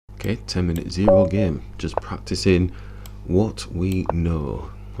Okay, 10-minute zero game. Just practicing what we know.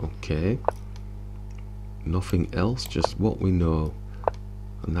 Okay. Nothing else, just what we know.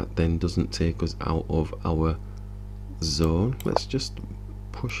 And that then doesn't take us out of our zone. Let's just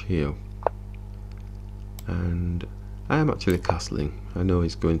push here. And I am actually castling. I know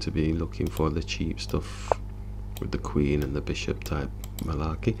he's going to be looking for the cheap stuff with the queen and the bishop type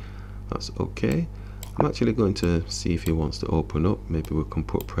malarkey. That's okay. I'm actually going to see if he wants to open up. Maybe we can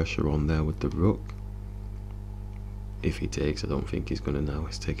put pressure on there with the rook. If he takes, I don't think he's going to now.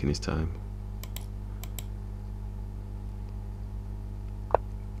 He's taking his time.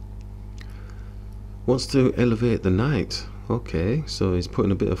 Wants to elevate the knight. Okay, so he's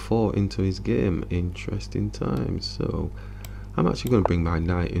putting a bit of thought into his game. Interesting times. So I'm actually going to bring my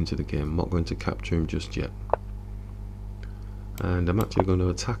knight into the game. I'm not going to capture him just yet. And I'm actually going to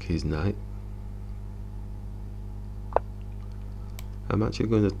attack his knight. I'm actually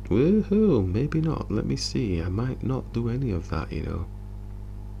going to, woohoo, maybe not, let me see, I might not do any of that, you know.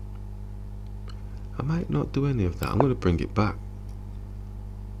 I might not do any of that, I'm going to bring it back.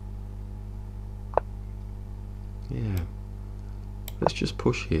 Yeah, let's just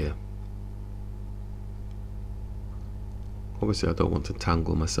push here. Obviously I don't want to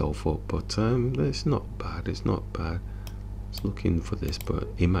tangle myself up, but it's not bad, it's not bad. It's looking for this, but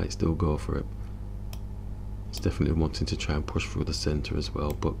he might still go for it. He's definitely wanting to try and push through the center as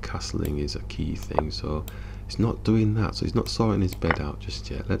well, but castling is a key thing, so he's not doing that, so he's not sorting his bed out just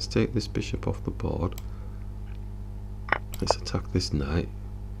yet. Let's take this bishop off the board. Let's attack this knight.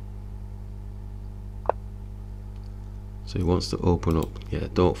 So he wants to open up. Yeah,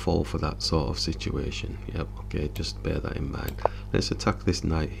 don't fall for that sort of situation. Yep, okay, just bear that in mind. Let's attack this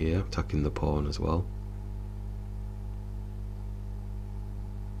knight here, attacking the pawn as well.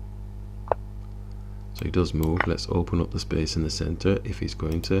 So he does move. Let's open up the space in the center if he's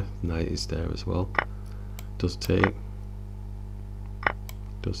going to. Knight is there as well. Does take.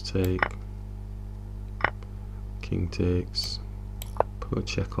 Does take. King takes. Put a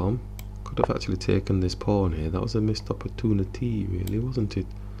check on. Could have actually taken this pawn here. That was a missed opportunity, really, wasn't it?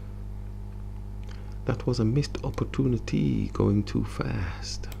 That was a missed opportunity, going too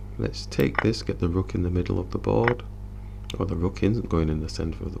fast. Let's take this, get the rook in the middle of the board. Or the rook isn't going in the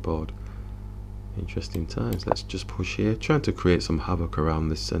center of the board. Interesting times. Let's just push here, trying to create some havoc around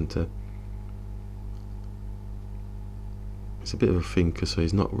this center. It's a bit of a thinker, so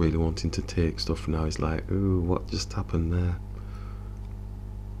he's not really wanting to take stuff now. He's like, ooh, what just happened there?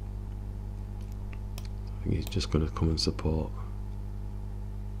 I think he's just going to come and support.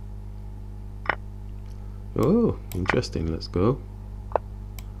 Oh, interesting. Let's go.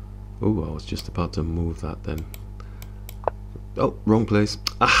 Oh, I was just about to move that then. Oh, wrong place.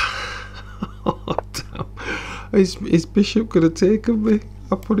 Ah. Oh, damn. His bishop could have taken me.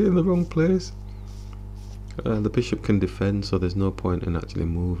 I put it in the wrong place. The bishop can defend, so there's no point in actually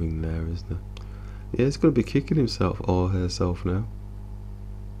moving there, is there? Yeah, he's going to be kicking himself or herself now.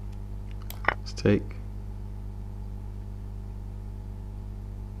 Let's take.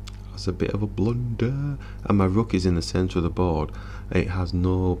 That's a bit of a blunder. And my rook is in the center of the board. It has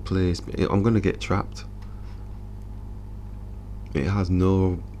no place. I'm going to get trapped. It has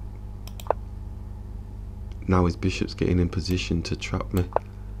no... Now his bishop's getting in position to trap me.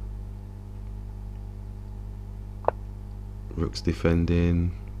 Rook's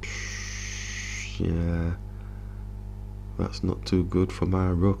defending. Yeah. That's not too good for my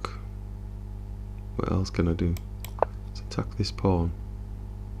rook. What else can I do? Let's attack this pawn.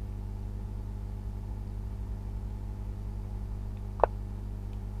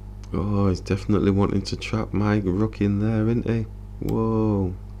 Oh, he's definitely wanting to trap my rook in there, isn't he?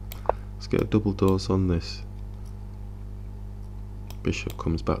 Whoa. Let's get a double dose on this. Bishop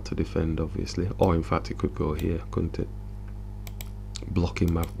comes back to defend, obviously. Or in fact, it could go here, couldn't it?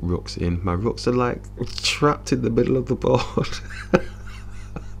 Blocking my rooks in. My rooks are like trapped in the middle of the board.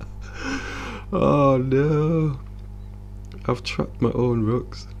 Oh no. I've trapped my own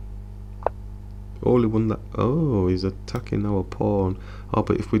rooks. Only one that... Oh, he's attacking our pawn. Oh,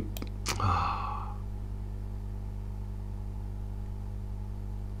 but if we...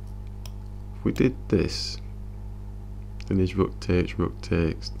 If we did this, then his rook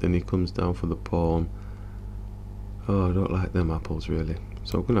takes, then he comes down for the pawn. Oh, I don't like them apples, really.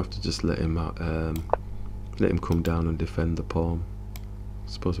 So I'm going to have to just let him out, let him come down and defend the pawn. I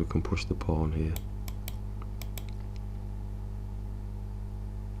suppose we can push the pawn here.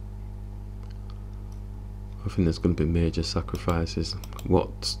 I think there's going to be major sacrifices.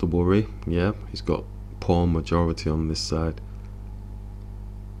 What's the worry? Yeah, he's got pawn majority on this side.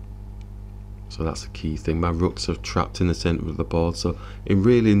 So that's the key thing. My rooks are trapped in the centre of the board. So in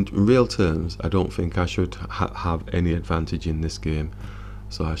real terms, I don't think I should have any advantage in this game.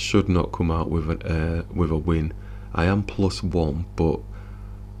 So I should not come out with a win. I am +1, but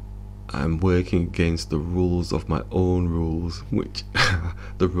I'm working against the rules of my own rules, which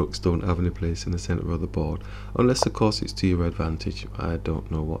the rooks don't have any place in the centre of the board. Unless, of course, it's to your advantage. I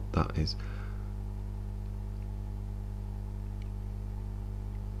don't know what that is.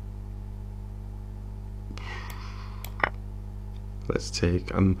 Let's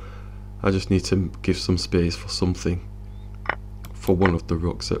take. I just need to give some space for something. For one of the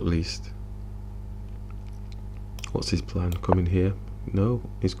rooks at least. What's his plan? Coming here? No,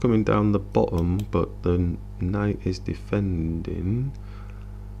 he's coming down the bottom, but the knight is defending.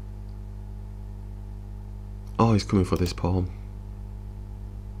 Oh, he's coming for this pawn.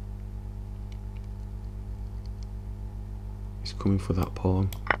 He's coming for that pawn.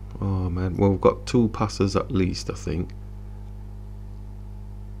 Oh man, well, we've got 2 passes at least, I think.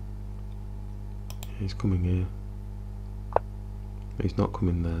 He's coming here. He's not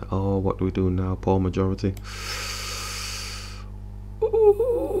coming there. Oh, what do we do now? Pawn majority.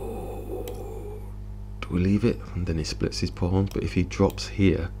 Do we leave it? And then he splits his pawns. But if he drops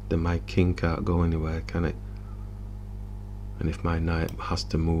here, then my king can't go anywhere, can it? And if my knight has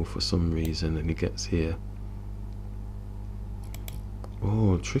to move for some reason and he gets here.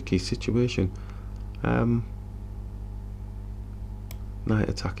 Oh, tricky situation. Knight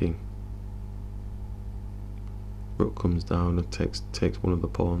attacking. Rook comes down and takes one of the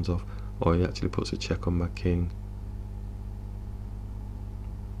pawns off. Or he actually puts a check on my king.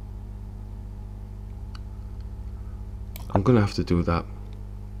 I'm gonna have to do that.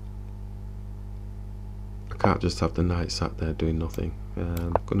 I can't just have the knight sat there doing nothing.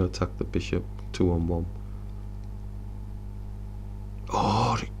 I'm gonna attack the bishop 2-on-1.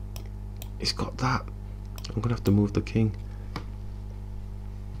 Oh, he's got that. I'm gonna have to move the king.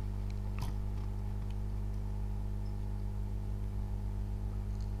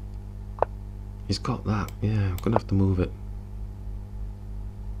 He's got that. Yeah, I'm gonna have to move it.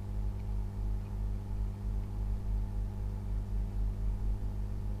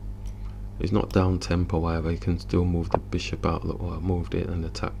 He's not down tempo, however, he can still move the bishop out. Look, well, I moved it and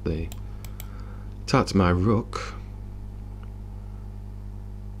attacked my rook.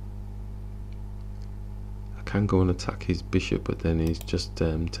 I can go and attack his bishop, but then he's just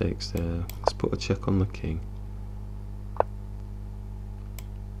takes. Let's put a check on the king.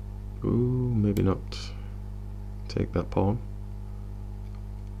 Ooh, maybe not. Take that pawn.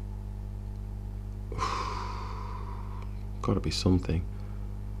 Gotta be something.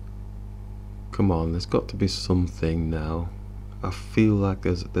 Come on, there's got to be something now. I feel like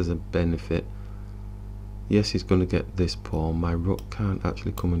there's a benefit. Yes, he's going to get this pawn. My rook can't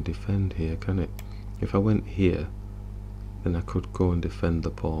actually come and defend here, can it? If I went here, then I could go and defend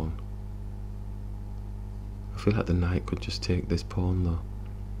the pawn. I feel like the knight could just take this pawn though.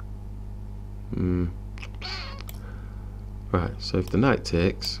 Right, so if the knight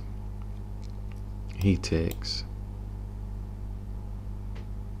takes, he takes.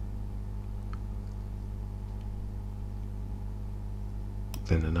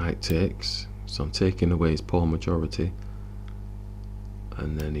 Then the knight takes, so I'm taking away his pawn majority,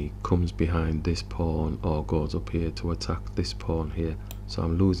 and then he comes behind this pawn or goes up here to attack this pawn here, so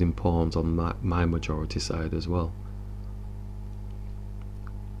I'm losing pawns on my majority side as well.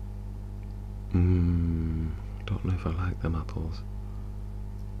 Don't know if I like them apples.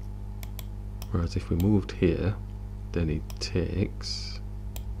 Whereas if we moved here, then he takes,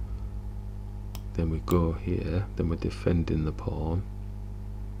 then we go here, then we're defending the pawn.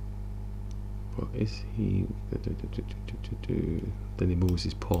 What is he? Then he moves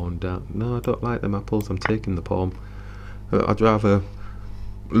his pawn down. No, I don't like them apples. I'm taking the pawn. I'd rather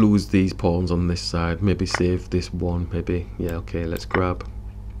lose these pawns on this side. Maybe save this one. Maybe. Yeah. Okay. Let's grab.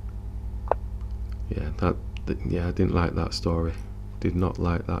 Yeah. Yeah. I didn't like that story. Did not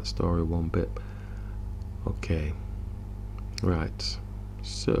like that story one bit. Okay. Right.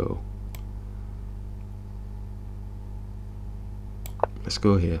 So let's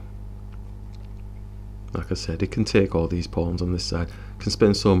go here. Like I said, it can take all these pawns on this side. Can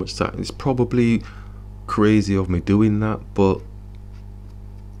spend so much time. It's probably crazy of me doing that, but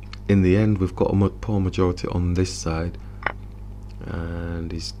in the end, we've got a pawn majority on this side,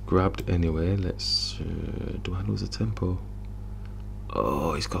 and he's grabbed anyway. Let's. Do I lose a tempo?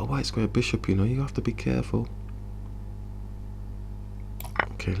 Oh, he's got a white square bishop. You know, you have to be careful.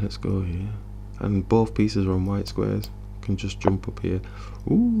 Okay, let's go here, and both pieces are on white squares. Can just jump up here.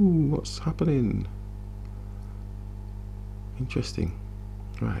 Ooh, what's happening? Interesting.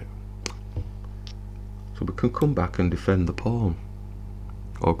 Right. So we can come back and defend the pawn,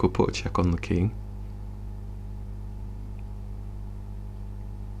 or could put a check on the king.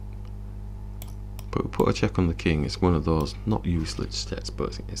 But we put a check on the king. It's one of those not useless steps,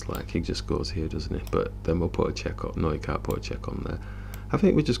 but it's like he just goes here, doesn't he? But then we'll put a check on. No, he can't put a check on there. I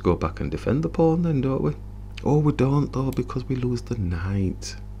think we just go back and defend the pawn then, don't we? Oh, we don't though, because we lose the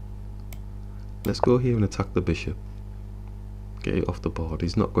knight. Let's go here and attack the bishop. Get it off the board.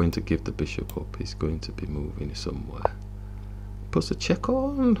 He's not going to give the bishop up. He's going to be moving somewhere. Puts a check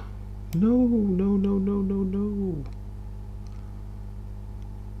on. No, no, no, no, no, no.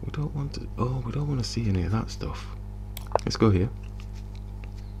 We don't want to. Oh, we don't want to see any of that stuff. Let's go here.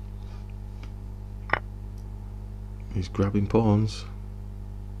 He's grabbing pawns.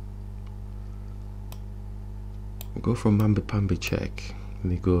 We go for a mamby-pamby check,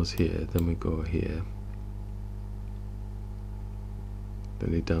 and he goes here. Then we go here.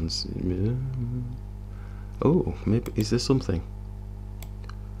 Then he dances. Oh, maybe is there something?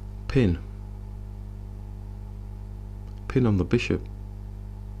 Pin. Pin on the bishop.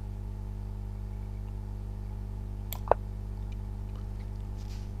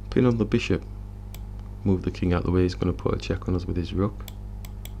 Pin on the bishop. Move the king out of the way. He's going to put a check on us with his rook.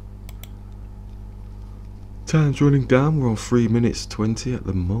 Time's running down. We're on 3 minutes 20 at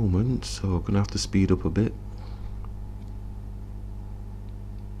the moment, so we're going to have to speed up a bit.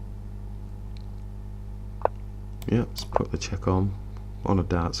 Yeah, let's put the check on a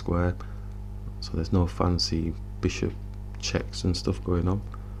dark square, so there's no fancy bishop checks and stuff going on.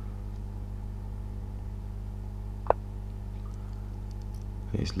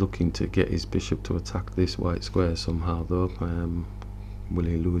 He's looking to get his bishop to attack this white square somehow though. Will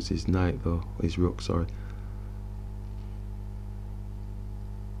he lose his knight though? His rook, sorry.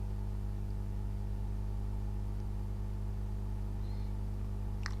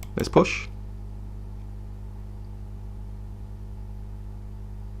 Let's push.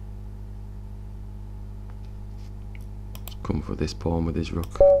 Let's come for this pawn with his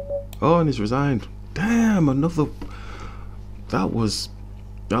rook. Oh, and he's resigned. Damn, another. That was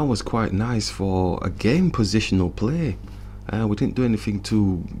quite nice for a game positional play. We didn't do anything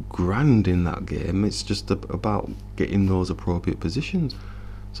too grand in that game. It's just about getting those appropriate positions.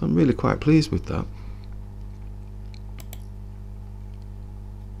 So I'm really quite pleased with that.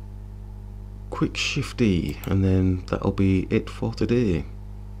 Quick shifty, and then that'll be it for today.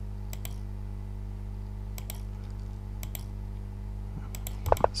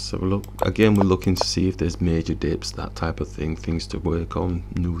 So look again, we're looking to see if there's major dips, that type of thing, things to work on,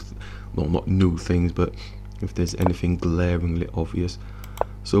 well, not new things, but if there's anything glaringly obvious.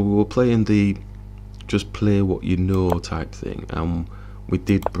 So we were playing the just play what you know type thing, and we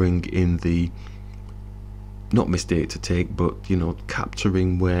did bring in the not mistake to take, but you know,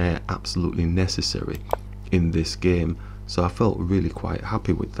 capturing where absolutely necessary in this game. So I felt really quite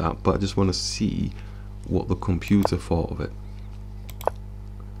happy with that, but I just want to see what the computer thought of it.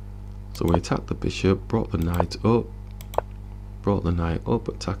 So we attacked the bishop, brought the knight up,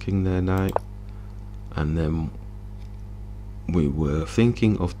 attacking their knight, and then we were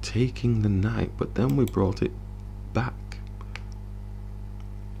thinking of taking the knight, but then we brought it back.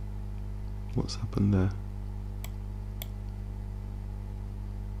 What's happened there?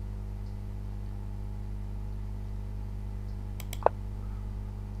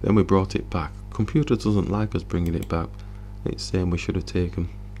 Then we brought it back. Computer doesn't like us bringing it back. It's saying we should have taken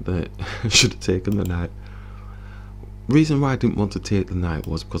the knight. Reason why I didn't want to take the knight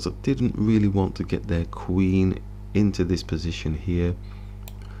was because I didn't really want to get their queen into this position here,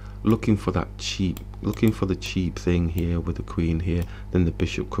 looking for the cheap thing here with the queen here, then the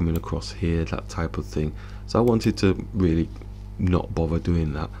bishop coming across here, that type of thing. So I wanted to really not bother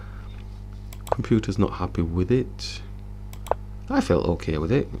doing that. Computer's not happy with it. I felt okay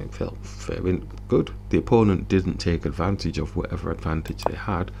with it. It felt very good. The opponent didn't take advantage of whatever advantage they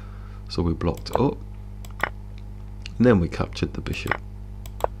had, so we blocked it up. And then we captured the bishop.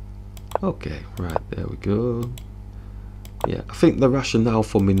 Okay, right, there we go. Yeah, I think the rationale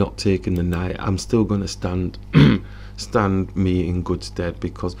for me not taking the knight, I'm still going to stand me in good stead,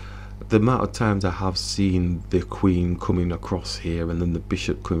 because the amount of times I have seen the queen coming across here and then the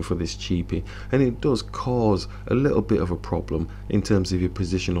bishop coming for this cheapie, and it does cause a little bit of a problem in terms of your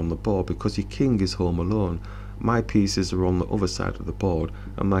position on the board, because your king is home alone. My pieces are on the other side of the board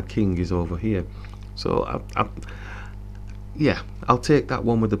and my king is over here. So yeah, I'll take that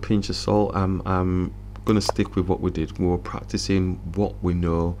one with a pinch of salt. I'm gonna stick with what we did. We were practicing what we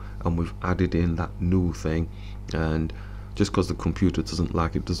know, and we've added in that new thing, and just because the computer doesn't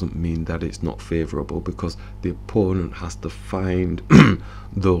like it doesn't mean that it's not favorable, because the opponent has to find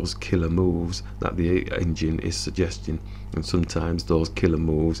those killer moves that the engine is suggesting, and sometimes those killer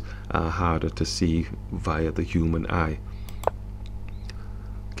moves are harder to see via the human eye.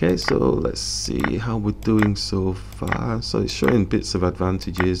 Okay, so let's see how we're doing so far. So it's showing bits of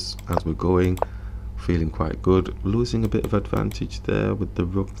advantages as we're going, feeling quite good. Losing a bit of advantage there with the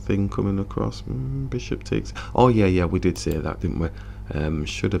rook thing coming across. Bishop takes. Oh yeah, we did say that, didn't we?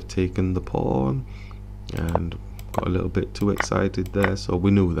 Should have taken the pawn, and got a little bit too excited there, so we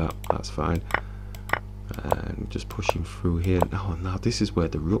knew that. That's fine. And just pushing through here. Oh, now this is where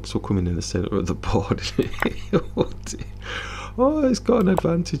the rooks were coming in the center of the board. Oh, it's got an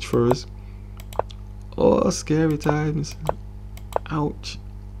advantage for us. Oh, scary times. Ouch.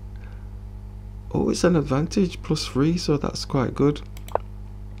 Oh, it's an advantage, +3, so that's quite good.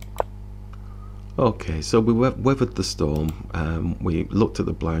 Okay, so we weathered the storm. We looked at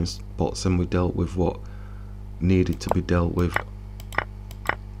the blind spots and we dealt with what needed to be dealt with.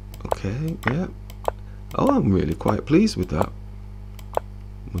 Okay, yeah. Oh, I'm really quite pleased with that.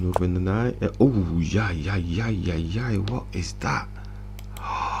 Maneuvering the knight. Oh, yeah. What is that?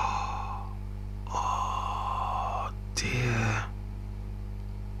 Oh, dear.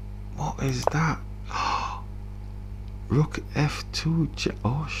 What is that? Rook F2.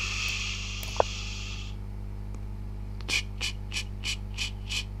 Oh,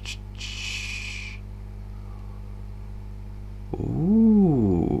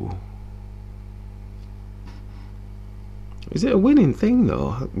 Ooh. Is it a winning thing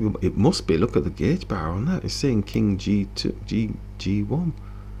though? It must be. Look at the gauge bar on that. It's saying King G2, G1.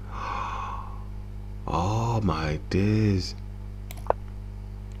 Oh my days.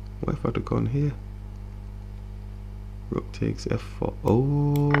 What if I'd have gone here? Rook takes F4.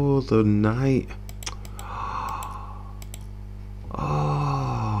 Oh, the knight.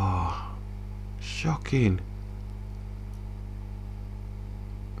 Oh, shocking.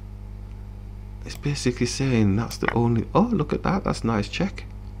 It's basically saying that's the only. Oh, look at that. That's a nice check.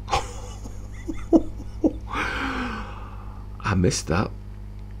 I missed that.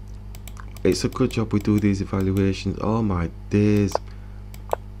 It's a good job we do these evaluations. Oh my days.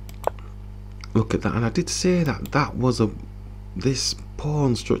 Look at that. And I did say that that was this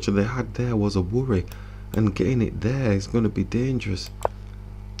pawn structure they had there was a worry, and getting it there is going to be dangerous.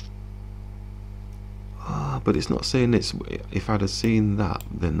 Ah, but it's not saying it's. If I'd have seen that,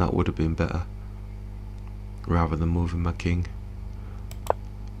 then that would have been better, rather than moving my king.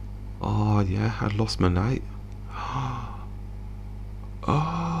 Oh yeah, I lost my knight.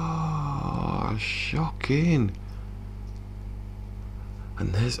 Oh, shocking.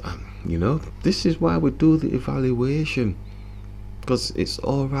 And there's you know, this is why we do the evaluation, because it's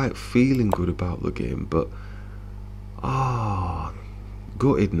alright feeling good about the game, but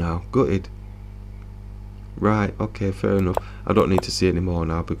gutted now, gutted. Right, okay, fair enough. I don't need to see any more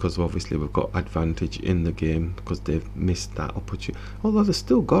now, because obviously we've got advantage in the game because they've missed that opportunity. Although they've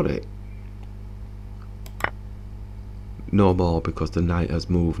still got it. No more, because the knight has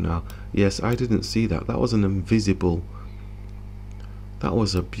moved now. Yes, I didn't see that. That was an invisible. That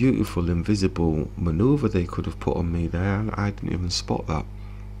was a beautiful invisible maneuver they could have put on me there, and I didn't even spot that.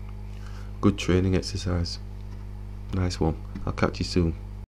 Good training exercise. Nice one. I'll catch you soon.